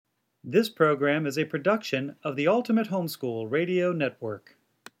This program is a production of the Ultimate Homeschool Radio Network.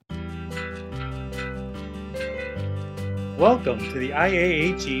 Welcome to the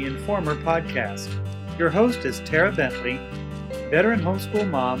IAHE Informer podcast. Your host is Tara Bentley, veteran homeschool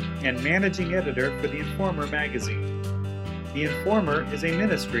mom and managing editor for the Informer magazine. The Informer is a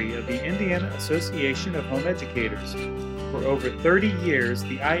ministry of the Indiana Association of Home Educators. For over 30 years,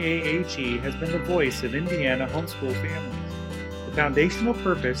 the IAHE has been the voice of Indiana homeschool families. The foundational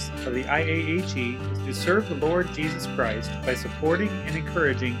purpose of the IAHE is to serve the Lord Jesus Christ by supporting and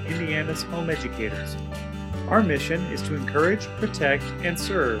encouraging Indiana's home educators. Our mission is to encourage, protect, and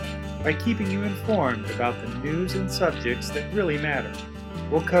serve by keeping you informed about the news and subjects that really matter.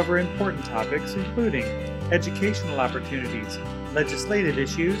 We'll cover important topics including educational opportunities, legislative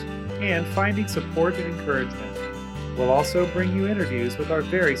issues, and finding support and encouragement. We'll also bring you interviews with our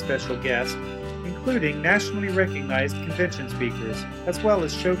very special guests, including nationally recognized convention speakers, as well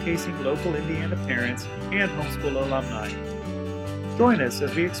as showcasing local Indiana parents and homeschool alumni. Join us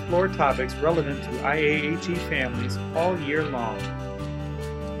as we explore topics relevant to IAHE families all year long.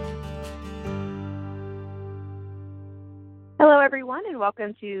 Hello, everyone, and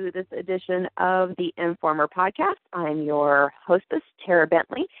welcome to this edition of the Informer podcast. I'm your hostess, Tara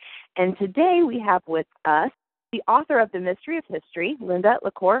Bentley, and today we have with us the author of The Mystery of History, Linda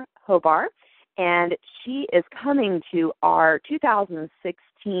LaCour Hobar, and she is coming to our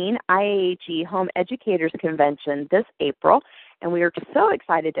 2016 IAHE Home Educators Convention this April, and we are so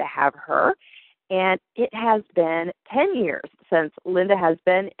excited to have her. And it has been 10 years since Linda has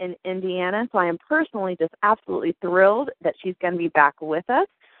been in Indiana, so I am personally just absolutely thrilled that she's going to be back with us.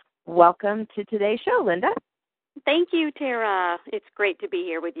 Welcome to today's show, Linda. Thank you, Tara. It's great to be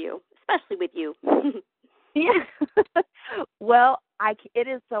here with you, especially with you. Yeah. Well, it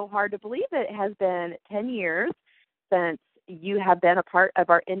is so hard to believe it has been 10 years since you have been a part of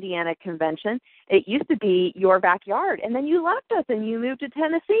our Indiana convention. It used to be your backyard, and then you left us and you moved to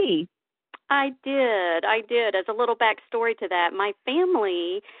Tennessee. I did. As a little backstory to that, my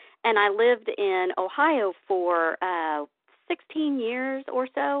family and I lived in Ohio for 16 years or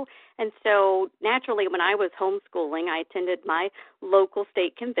so. And so naturally, when I was homeschooling, I attended my local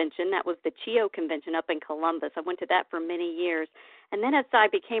state convention. That was the CHIO convention up in Columbus. I went to that for many years. And then as I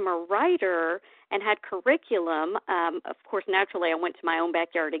became a writer and had curriculum, of course, naturally, I went to my own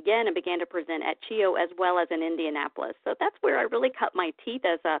backyard again and began to present at CHIO as well as in Indianapolis. So that's where I really cut my teeth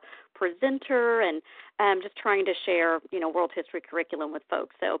as a presenter and just trying to share, world history curriculum with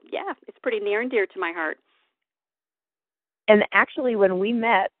folks. So, yeah, it's pretty near and dear to my heart. And actually, when we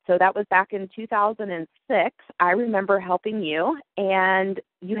met, so that was back in 2006, I remember helping you, and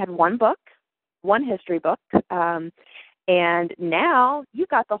you had one book, one history book, and now you've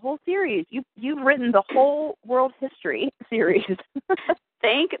got the whole series. You've written the whole world history series.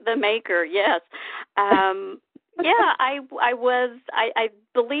 Thank the maker, yes. Yeah, I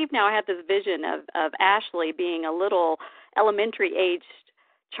believe now I have this vision of Ashley being a little elementary-aged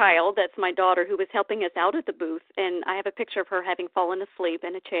child. That's my daughter, who was helping us out at the booth, and I have a picture of her having fallen asleep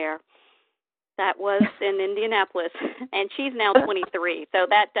in a chair. That was in Indianapolis, and she's now 23, so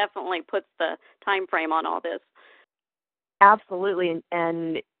that definitely puts the time frame on all this. Absolutely,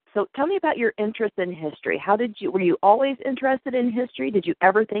 and so tell me about your interest in history. Were you always interested in history? Did you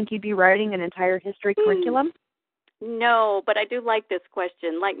ever think you'd be writing an entire history curriculum? No, but I do like this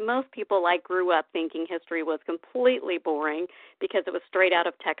question. Like most people, I grew up thinking history was completely boring because it was straight out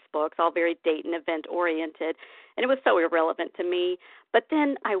of textbooks, all very date and event oriented, and it was so irrelevant to me. But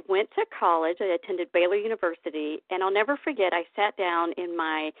then I went to college. I attended Baylor University, and I'll never forget, I sat down in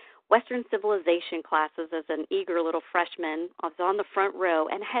my Western civilization classes as an eager little freshman. I was on the front row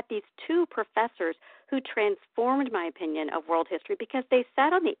and had these two professors who transformed my opinion of world history because they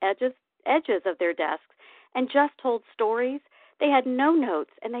sat on the edges of their desks and just told stories. They had no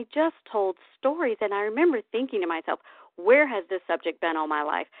notes, and they just told stories. And I remember thinking to myself, where has this subject been all my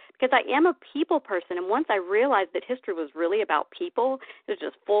life? Because I am a people person, and once I realized that history was really about people, it was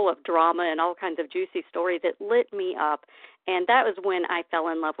just full of drama and all kinds of juicy stories, it lit me up. And that was when I fell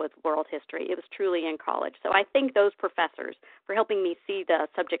in love with world history. It was truly in college. So I thank those professors for helping me see the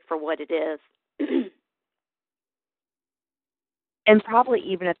subject for what it is. And probably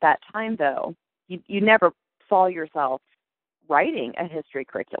even at that time, though, you never saw yourself writing a history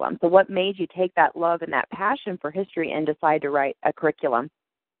curriculum. So what made you take that love and that passion for history and decide to write a curriculum?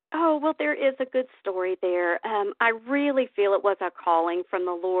 Oh, well, there is a good story there. I really feel it was a calling from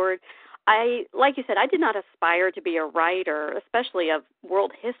the Lord. Like you said, I did not aspire to be a writer, especially of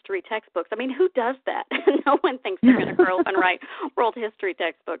world history textbooks. I mean, who does that? No one thinks they're going to grow up and write world history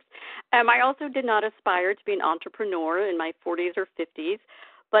textbooks. I also did not aspire to be an entrepreneur in my 40s or 50s.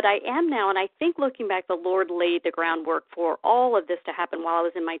 but I am now, and I think looking back, the Lord laid the groundwork for all of this to happen while I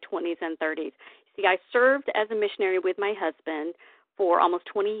was in my 20s and 30s. See, I served as a missionary with my husband for almost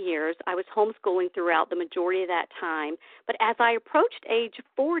 20 years. I was homeschooling throughout the majority of that time. But as I approached age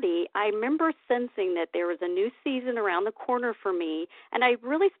 40, I remember sensing that there was a new season around the corner for me, and I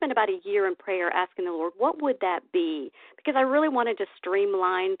really spent about a year in prayer asking the Lord, what would that be? Because I really wanted to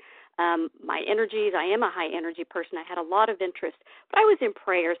streamline my energies. I am a high-energy person. I had a lot of interest. But I was in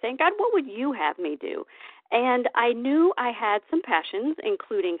prayer saying, God, what would you have me do? And I knew I had some passions,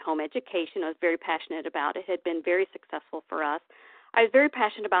 including home education. I was very passionate about it. It had been very successful for us. I was very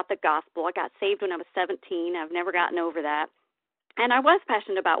passionate about the gospel. I got saved when I was 17. I've never gotten over that. And I was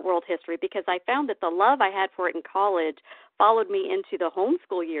passionate about world history because I found that the love I had for it in college followed me into the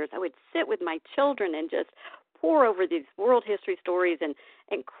homeschool years. I would sit with my children and just pore over these world history stories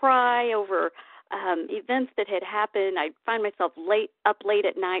and cry over events that had happened. I'd find myself up late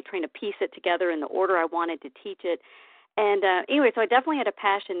at night trying to piece it together in the order I wanted to teach it. And anyway, so I definitely had a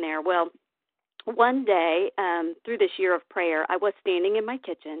passion there. Well, one day, through this year of prayer, I was standing in my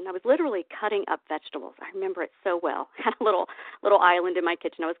kitchen. I was literally cutting up vegetables. I remember it so well. I had a little island in my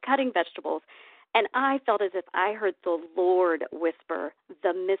kitchen. I was cutting vegetables, and I felt as if I heard the Lord whisper,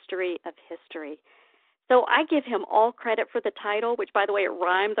 "The mystery of history." So I give him all credit for the title, which, by the way, it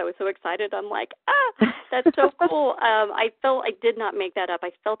rhymes. I was so excited. I'm like, that's so cool. I felt I did not make that up.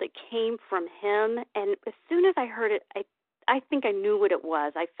 I felt it came from him, and as soon as I heard it, I think I knew what it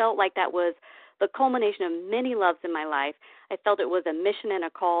was. I felt like that was the culmination of many loves in my life. I felt it was a mission and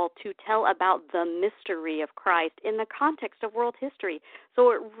a call to tell about the mystery of Christ in the context of world history. So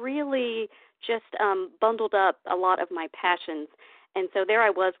it really just bundled up a lot of my passions. And so there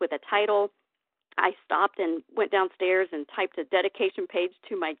I was with a title. I stopped and went downstairs and typed a dedication page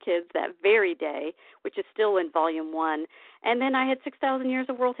to my kids that very day, which is still in volume 1. And then I had 6,000 years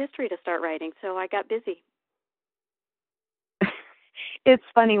of world history to start writing, so I got busy. It's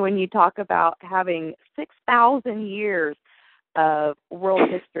funny when you talk about having 6,000 years of world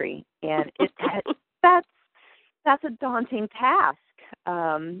history, and that's a daunting task.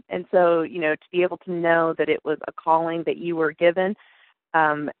 And so, to be able to know that it was a calling that you were given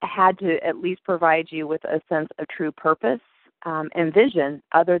had to at least provide you with a sense of true purpose and vision,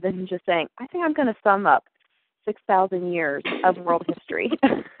 other than just saying, I think I'm going to sum up 6,000 years of world history.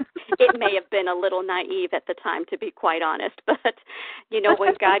 It may have been a little naive at the time, to be quite honest, but,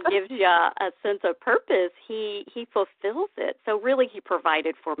 when God gives you a sense of purpose, he fulfills it. So really he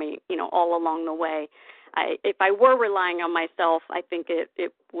provided for me, all along the way. If I were relying on myself, I think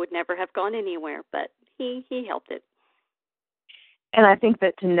it would never have gone anywhere, but he helped it. And I think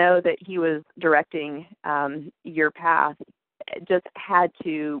that to know that he was directing your path just had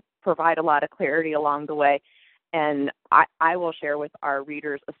to provide a lot of clarity along the way. And I will share with our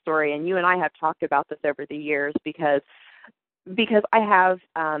readers a story, and you and I have talked about this over the years because I have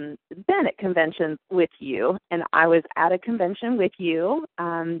been at conventions with you, and I was at a convention with you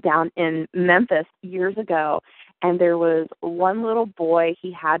down in Memphis years ago, and there was one little boy.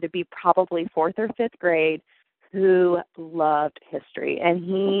 He had to be probably 4th or 5th grade, who loved history, and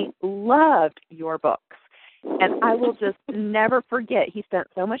he loved your books. And I will just never forget, he spent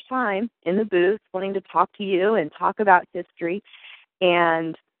so much time in the booth wanting to talk to you and talk about history.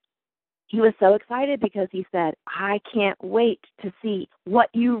 And he was so excited because he said, I can't wait to see what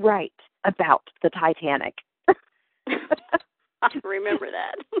you write about the Titanic. I remember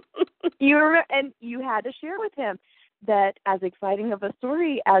that. And you had to share with him that as exciting of a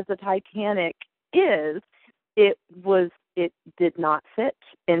story as the Titanic is, it did not fit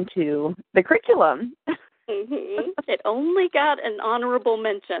into the curriculum. Mm-hmm. It only got an honorable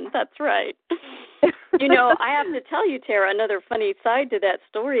mention. That's right. I have to tell you, Tara, another funny side to that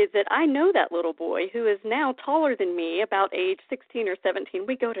story is that I know that little boy who is now taller than me, about age 16 or 17.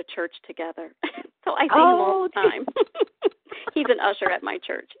 We go to church together. So I see him all the time. He's an usher at my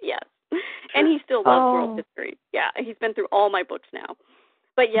church, yes. And he still loves world history. Yeah, he's been through all my books now.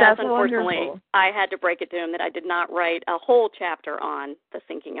 But yes, that's unfortunately, wonderful. I had to break it to him that I did not write a whole chapter on the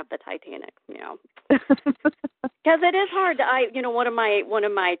sinking of the Titanic, Because it is hard. One of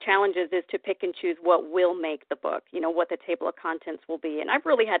my challenges is to pick and choose what will make the book, what the table of contents will be. And I've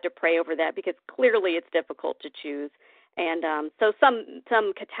really had to pray over that because clearly it's difficult to choose. And so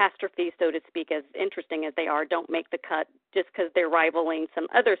some catastrophes, so to speak, as interesting as they are, don't make the cut just because they're rivaling some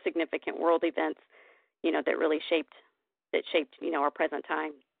other significant world events, that really shaped our present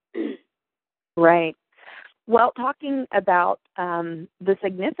time. Right. Well, talking about the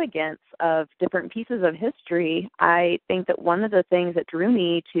significance of different pieces of history, I think that one of the things that drew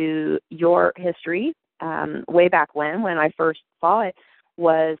me to your history way back when I first saw it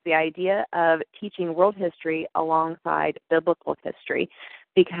was the idea of teaching world history alongside biblical history,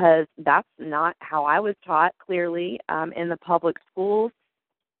 because that's not how I was taught, clearly, in the public schools.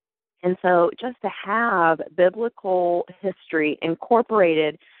 And so just to have biblical history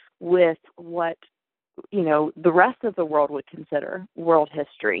incorporated with what, the rest of the world would consider world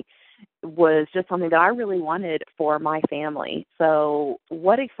history was just something that I really wanted for my family. So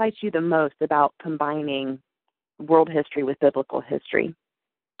what excites you the most about combining world history with biblical history?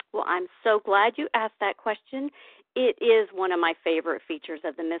 Well, I'm so glad you asked that question. It is one of my favorite features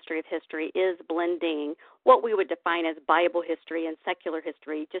of the Mystery of History, is blending what we would define as Bible history and secular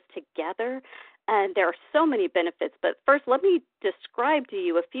history just together. And there are so many benefits. But first, let me describe to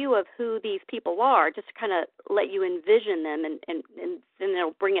you a few of who these people are, just to kind of let you envision them, and then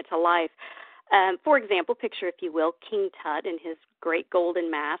it'll bring it to life. For example, picture, if you will, King Tut in his great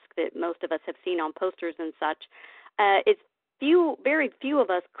golden mask that most of us have seen on posters and such. It's very few of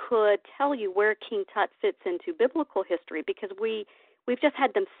us could tell you where King Tut fits into biblical history, because we've just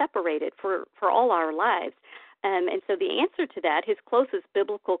had them separated for all our lives. And so the answer to that, his closest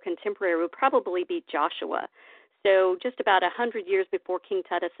biblical contemporary would probably be Joshua. So just about 100 years before King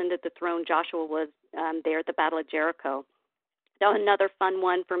Tut ascended the throne, Joshua was there at the Battle of Jericho. Now, another fun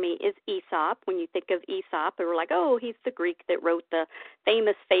one for me is Aesop. When you think of Aesop, we're like, oh, he's the Greek that wrote the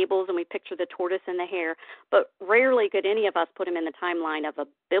famous fables, and we picture the tortoise and the hare. But rarely could any of us put him in the timeline of a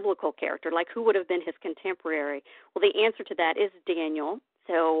biblical character, like who would have been his contemporary. Well, the answer to that is Daniel.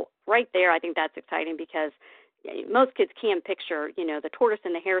 So right there, I think that's exciting, because most kids can picture, the tortoise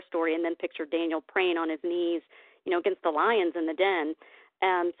and the hare story, and then picture Daniel praying on his knees, against the lions in the den.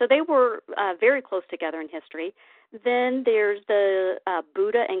 So they were very close together in history. Then there's the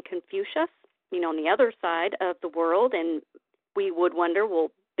Buddha and Confucius, on the other side of the world, and we would wonder, well,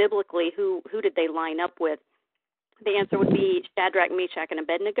 biblically, who did they line up with? The answer would be Shadrach, Meshach, and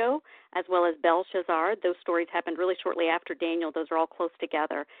Abednego, as well as Belshazzar. Those stories happened really shortly after Daniel. Those are all close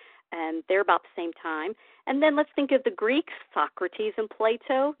together, and they're about the same time. And then let's think of the Greeks, Socrates and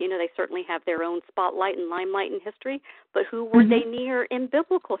Plato. They certainly have their own spotlight and limelight in history, but who were they near in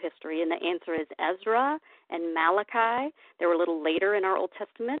biblical history? And the answer is Ezra and Malachi. They were a little later in our Old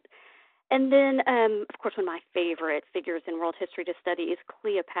Testament. And then, of course, one of my favorite figures in world history to study is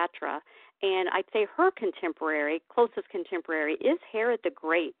Cleopatra. And I'd say her closest contemporary, is Herod the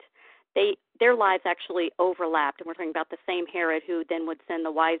Great. Their lives actually overlapped, and we're talking about the same Herod who then would send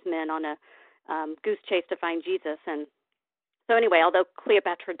the wise men on a goose chase to find Jesus. And so anyway, although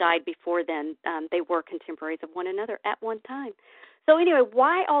Cleopatra died before then, they were contemporaries of one another at one time. So anyway,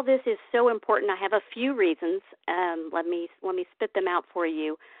 why all this is so important, I have a few reasons. Let me spit them out for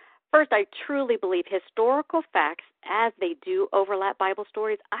you. First, I truly believe historical facts, as they do overlap Bible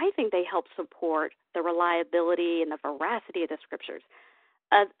stories, I think they help support the reliability and the veracity of the Scriptures.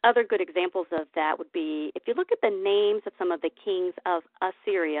 Other good examples of that would be, if you look at the names of some of the kings of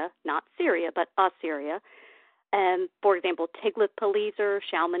Assyria, not Syria, but Assyria, for example, Tiglath-Pileser,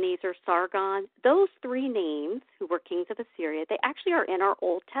 Shalmaneser, Sargon, those three names, who were kings of Assyria, they actually are in our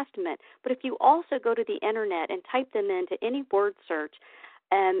Old Testament. But if you also go to the Internet and type them into any word search,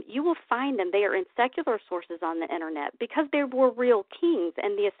 you will find them. They are in secular sources on the Internet, because they were real kings,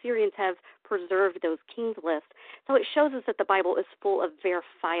 and the Assyrians have preserved those kings lists. So it shows us that the Bible is full of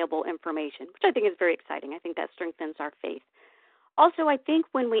verifiable information, which I think is very exciting. I think that strengthens our faith. Also, I think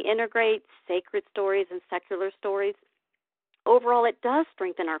when we integrate sacred stories and secular stories, overall it does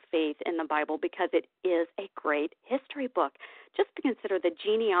strengthen our faith in the Bible, because it is a great history book. Just to consider the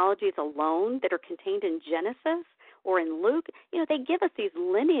genealogies alone that are contained in Genesis or in Luke, they give us these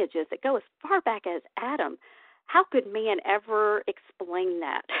lineages that go as far back as Adam. How could man ever explain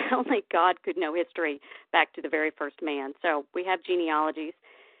that? Only God could know history back to the very first man. So we have genealogies.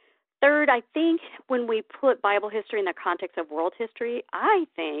 Third, I think when we put Bible history in the context of world history, I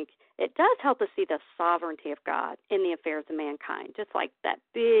think it does help us see the sovereignty of God in the affairs of mankind, just like that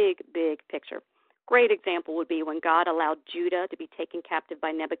big, big picture. Great example would be when God allowed Judah to be taken captive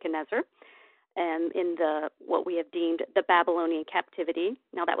by Nebuchadnezzar, in what we have deemed the Babylonian captivity.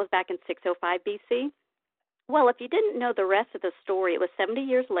 Now, that was back in 605 BC. Well, if you didn't know the rest of the story, it was 70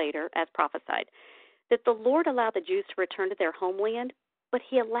 years later, as prophesied, that the Lord allowed the Jews to return to their homeland, but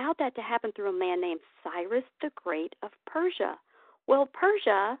he allowed that to happen through a man named Cyrus the Great of Persia. Well,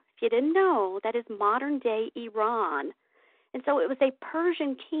 Persia, if you didn't know, that is modern-day Iran. And so it was a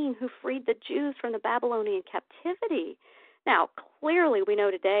Persian king who freed the Jews from the Babylonian captivity. Now, clearly we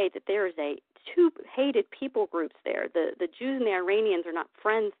know today that there is two hated people groups there. The Jews and the Iranians are not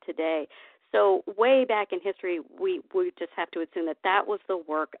friends today. So way back in history, we just have to assume that was the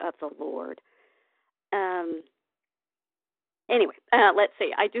work of the Lord. Anyway, let's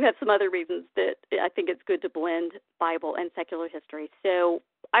see. I do have some other reasons that I think it's good to blend Bible and secular history. So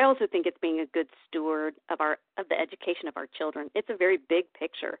I also think it's being a good steward of the education of our children. It's a very big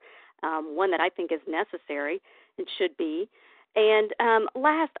picture, one that I think is necessary and should be. And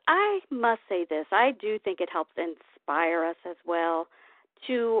last, I must say this. I do think it helps inspire us as well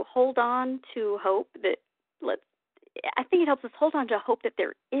to hold on to hope that I think it helps us hold on to hope that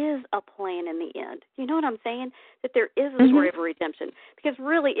there is a plan in the end. You know what I'm saying? That there is a story of redemption. Because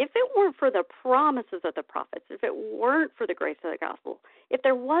really, if it weren't for the promises of the prophets, if it weren't for the grace of the gospel, if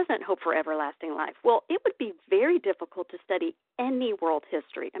there wasn't hope for everlasting life, well, it would be very difficult to study any world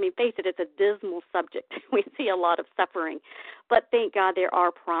history. I mean, face it, it's a dismal subject. We see a lot of suffering. But thank God there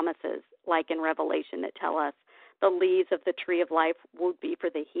are promises, like in Revelation, that tell us the leaves of the tree of life will be for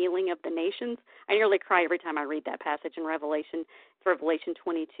the healing of the nations. I nearly cry every time I read that passage in Revelation. It's Revelation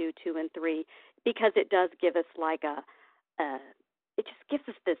 22, 2 and 3, because it does give us it just gives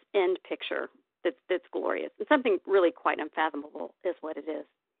us this end picture that's glorious. And something really quite unfathomable is what it is.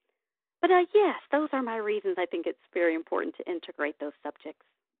 But yes, those are my reasons. I think it's very important to integrate those subjects.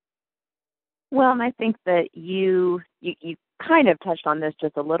 Well, and I think that you kind of touched on this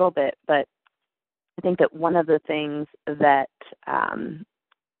just a little bit, but I think that one of the things that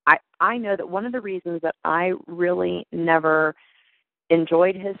I know that one of the reasons that I really never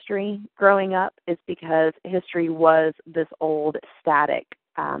enjoyed history growing up is because history was this old static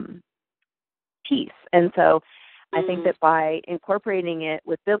piece. And so I think that by incorporating it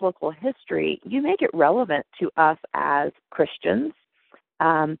with biblical history, you make it relevant to us as Christians.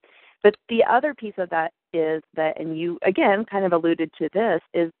 But the other piece of that is that, and you, again, kind of alluded to this,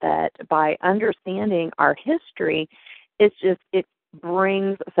 is that by understanding our history, it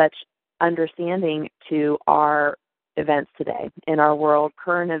brings such understanding to our events today in our world,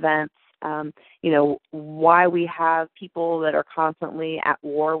 current events, why we have people that are constantly at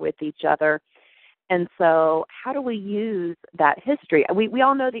war with each other. And so how do we use that history? We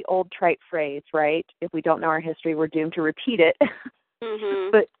all know the old trite phrase, right? If we don't know our history, we're doomed to repeat it.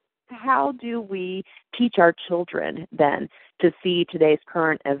 But how do we teach our children then to see today's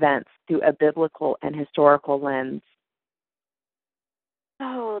current events through a biblical and historical lens?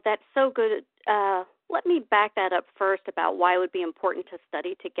 Oh, that's so good. Let me back that up first about why it would be important to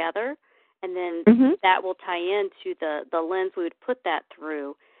study together, and then that will tie into the lens we would put that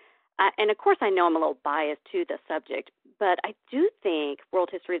through. And, of course, I know I'm a little biased to the subject, but I do think world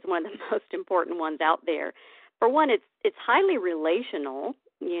history is one of the most important ones out there. For one, it's highly relational,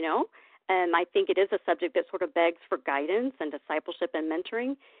 and I think it is a subject that sort of begs for guidance and discipleship and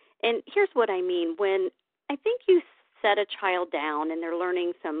mentoring. And here's what I mean. When I think you set a child down and they're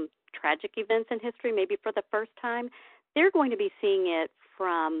learning some tragic events in history, maybe for the first time, they're going to be seeing it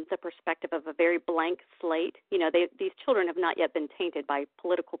from the perspective of a very blank slate. These children have not yet been tainted by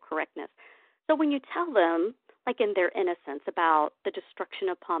political correctness. So when you tell them, like in their innocence, about the destruction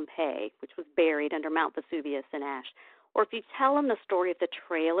of Pompeii, which was buried under Mount Vesuvius in ash, or if you tell them the story of the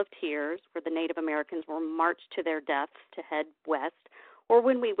Trail of Tears, where the Native Americans were marched to their deaths to head west, or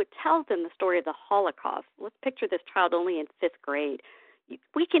when we would tell them the story of the Holocaust, let's picture this child only in 5th grade,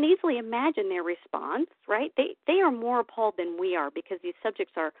 we can easily imagine their response, right? They are more appalled than we are because these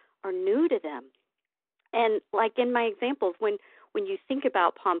subjects are new to them. And like in my examples, when you think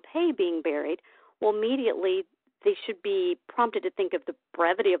about Pompeii being buried, well, immediately they should be prompted to think of the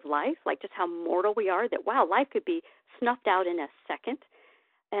brevity of life, like just how mortal we are, that, wow, life could be snuffed out in a second.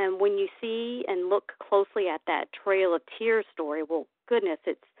 And when you see and look closely at that Trail of Tears story, well, goodness,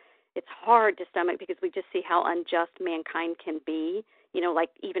 it's hard to stomach because we just see how unjust mankind can be, like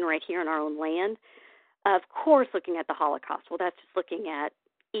even right here in our own land. Of course, looking at the Holocaust, well, that's just looking at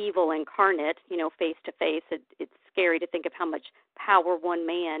evil incarnate, face to face. It's scary to think of how much power one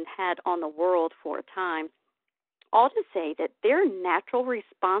man had on the world for a time. All to say that their natural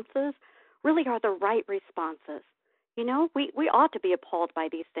responses really are the right responses. We ought to be appalled by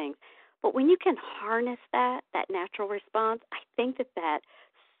these things. But when you can harness that natural response, I think that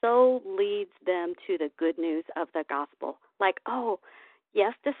so leads them to the good news of the gospel. Like, oh,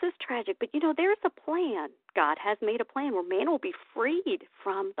 yes, this is tragic, but, there's a plan. God has made a plan where man will be freed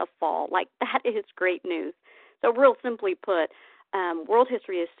from the fall. Like, that is great news. So real simply put, world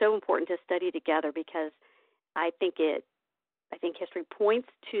history is so important to study together because I think history points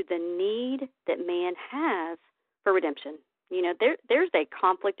to the need that man has for redemption. There's a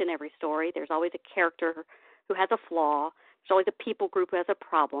conflict in every story. There's always a character who has a flaw. There's always a people group who has a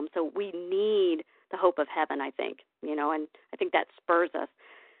problem. So we need the hope of heaven, I think, and I think that spurs us.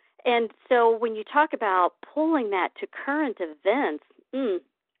 And so when you talk about pulling that to current events,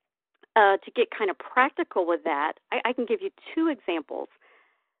 to get kind of practical with that, I can give you two examples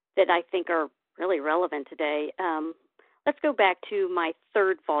that I think are really relevant today. Let's go back to my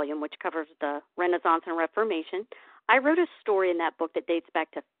third volume, which covers the Renaissance and Reformation. I wrote a story in that book that dates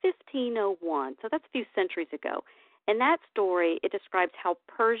back to 1501, so that's a few centuries ago. In that story, it describes how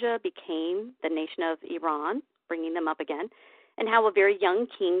Persia became the nation of Iran, bringing them up again, and how a very young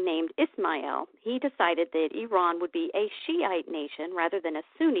king named Ismail, he decided that Iran would be a Shiite nation rather than a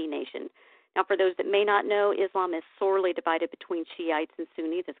Sunni nation. Now, for those that may not know, Islam is sorely divided between Shiites and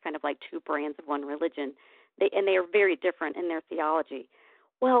Sunnis. It's kind of like two brands of one religion, and they are very different in their theology.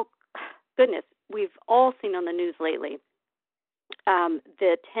 Well, goodness, we've all seen on the news lately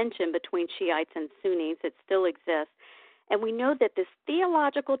the tension between Shiites and Sunnis that still exists. And we know that this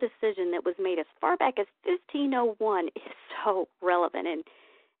theological decision that was made as far back as 1501 is so relevant.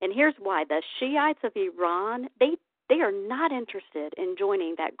 And here's why. The Shiites of Iran, they are not interested in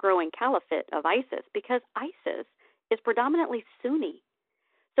joining that growing caliphate of ISIS because ISIS is predominantly Sunni.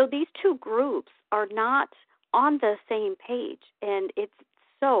 So these two groups are not on the same page, and it's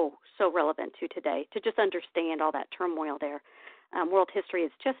so relevant to today to just understand all that turmoil there. World history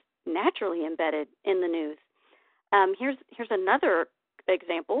is just naturally embedded in the news. Here's another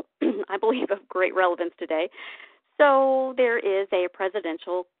example, I believe, of great relevance today. So there is a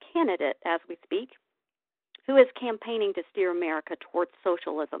presidential candidate, as we speak, who is campaigning to steer America towards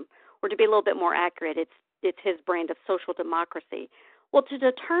socialism, or to be a little bit more accurate, it's his brand of social democracy. Well, to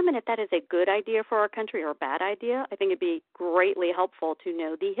determine if that is a good idea for our country or a bad idea, I think it'd be greatly helpful to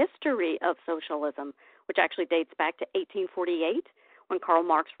know the history of socialism, which actually dates back to 1848, when Karl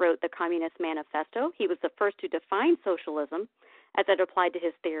Marx wrote the Communist Manifesto. He was the first to define socialism as it applied to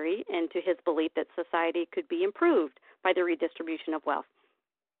his theory and to his belief that society could be improved by the redistribution of wealth.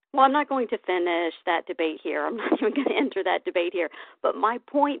 Well, I'm not going to finish that debate here. I'm not even going to enter that debate here. But my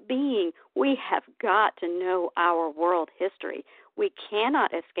point being, we have got to know our world history. We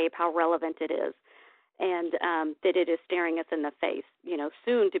cannot escape how relevant it is, and that it is staring us in the face,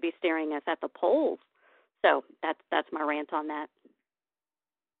 soon to be staring us at the polls. So that's my rant on that.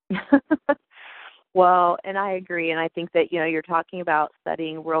 Well, and I agree, and I think that, you're talking about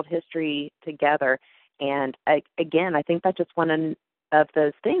studying world history together, and again, I think that's just one of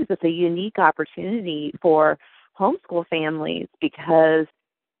those things. It's a unique opportunity for homeschool families because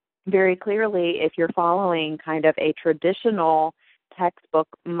very clearly, if you're following kind of a traditional textbook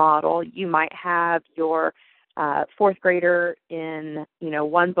model, you might have your fourth grader in,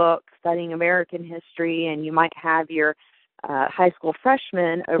 one book studying American history, and you might have your high school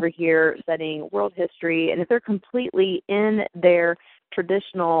freshman over here studying world history. And if they're completely in their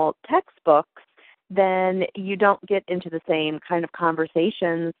traditional textbooks, then you don't get into the same kind of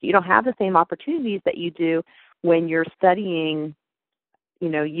conversations. You don't have the same opportunities that you do when you're studying,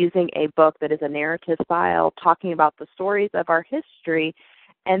 using a book that is a narrative style, talking about the stories of our history,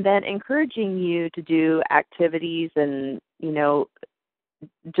 and then encouraging you to do activities and,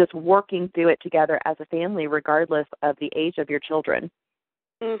 just working through it together as a family, regardless of the age of your children.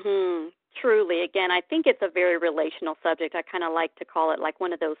 Mm-hmm. Truly. Again, I think it's a very relational subject. I kind of like to call it like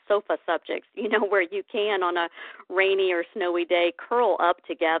one of those sofa subjects, where you can, on a rainy or snowy day, curl up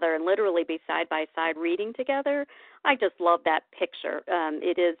together and literally be side by side reading together. I just love that picture.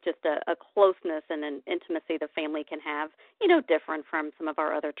 It is just a closeness and an intimacy the family can have, different from some of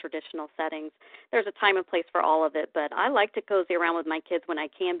our other traditional settings. There's a time and place for all of it, but I like to cozy around with my kids when I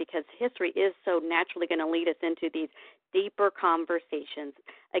can because history is so naturally going to lead us into these deeper conversations.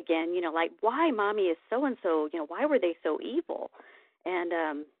 Again, like why mommy is so-and-so, why were they so evil? And,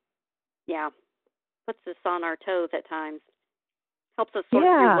 puts us on our toes at times. Helps us sort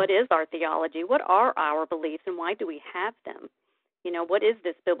through what is our theology, what are our beliefs, and why do we have them? What is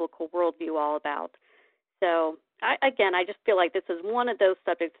this biblical worldview all about? So, I just feel like this is one of those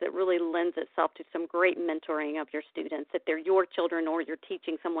subjects that really lends itself to some great mentoring of your students, if they're your children or you're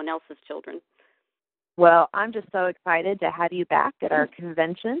teaching someone else's children. Well, I'm just so excited to have you back at our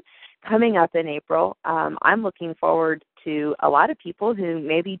convention coming up in April. I'm looking forward to a lot of people who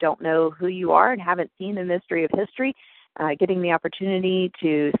maybe don't know who you are and haven't seen the mystery of history, getting the opportunity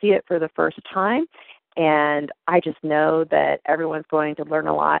to see it for the first time. And I just know that everyone's going to learn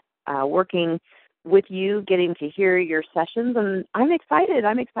a lot working with you, getting to hear your sessions. And I'm excited.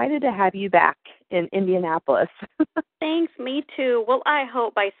 I'm excited to have you back in Indianapolis. Thanks, me too. Well, I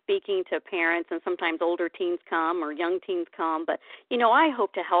hope by speaking to parents, and sometimes older teens come or young teens come, but, I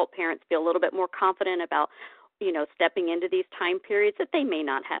hope to help parents feel a little bit more confident about, stepping into these time periods that they may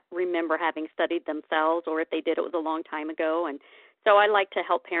not remember having studied themselves, or if they did, it was a long time ago, and So I like to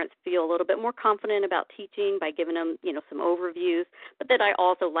help parents feel a little bit more confident about teaching by giving them, some overviews. But then I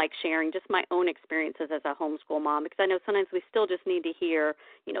also like sharing just my own experiences as a homeschool mom, because I know sometimes we still just need to hear,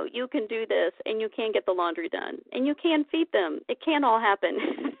 you can do this, and you can get the laundry done, and you can feed them. It can all happen.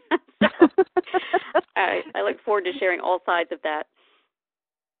 So I look forward to sharing all sides of that.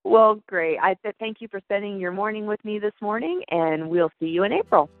 Well, great. I thank you for spending your morning with me this morning, and we'll see you in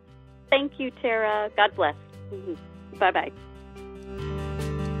April. Thank you, Tara. God bless. Bye-bye.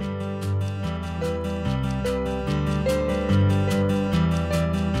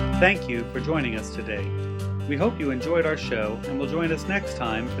 Thank you for joining us today. We hope you enjoyed our show and will join us next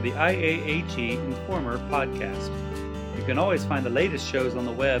time for the IAHE Informer podcast. You can always find the latest shows on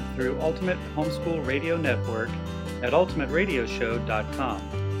the web through Ultimate Homeschool Radio Network at ultimateradioshow.com.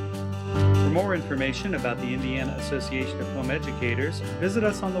 For more information about the Indiana Association of Home Educators, visit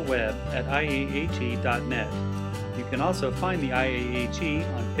us on the web at IAHE.net. You can also find the IAHE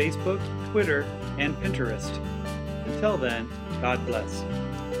on Facebook, Twitter, and Pinterest. Until then, God bless.